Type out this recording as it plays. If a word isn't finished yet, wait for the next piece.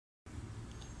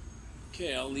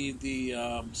Okay, I'll leave the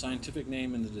scientific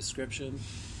name in the description.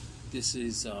 This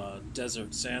is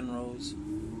desert sand rose.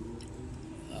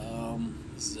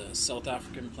 This is a South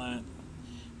African plant.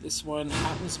 This one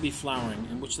happens to be flowering,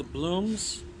 in which the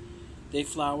blooms, they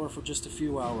flower for just a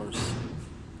few hours.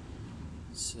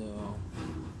 So,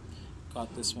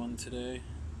 got this one today.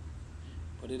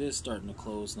 But it is starting to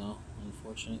close now,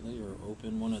 unfortunately, or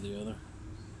open, one or the other.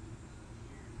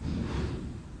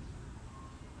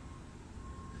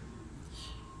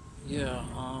 Yeah,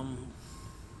 of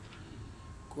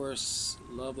course,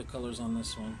 love the colors on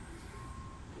this one.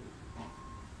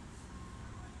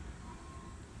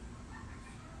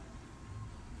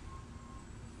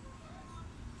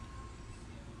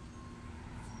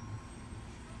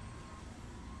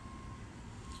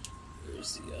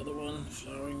 There's the other one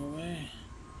flowering away.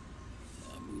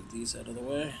 I'll move these out of the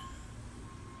way.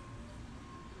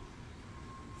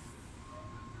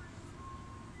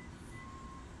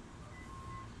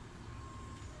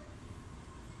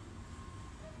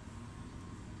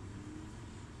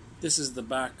 This is the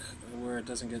back where it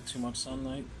doesn't get too much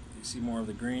sunlight. You see more of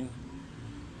the green.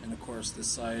 And of course this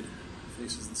side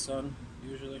faces the sun,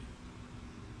 usually.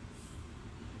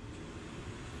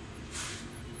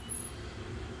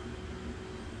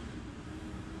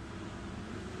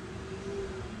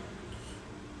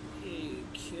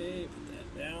 Okay, put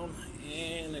that down.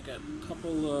 And I got a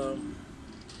couple little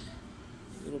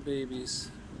babies,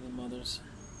 little mothers.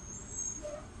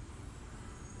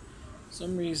 For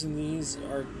some reason these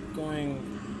are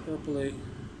going purpley,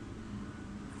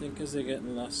 I think because they're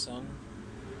getting less sun.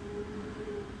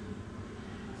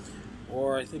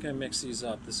 Or I think I mixed these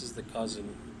up. This is the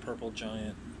cousin, purple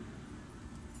giant.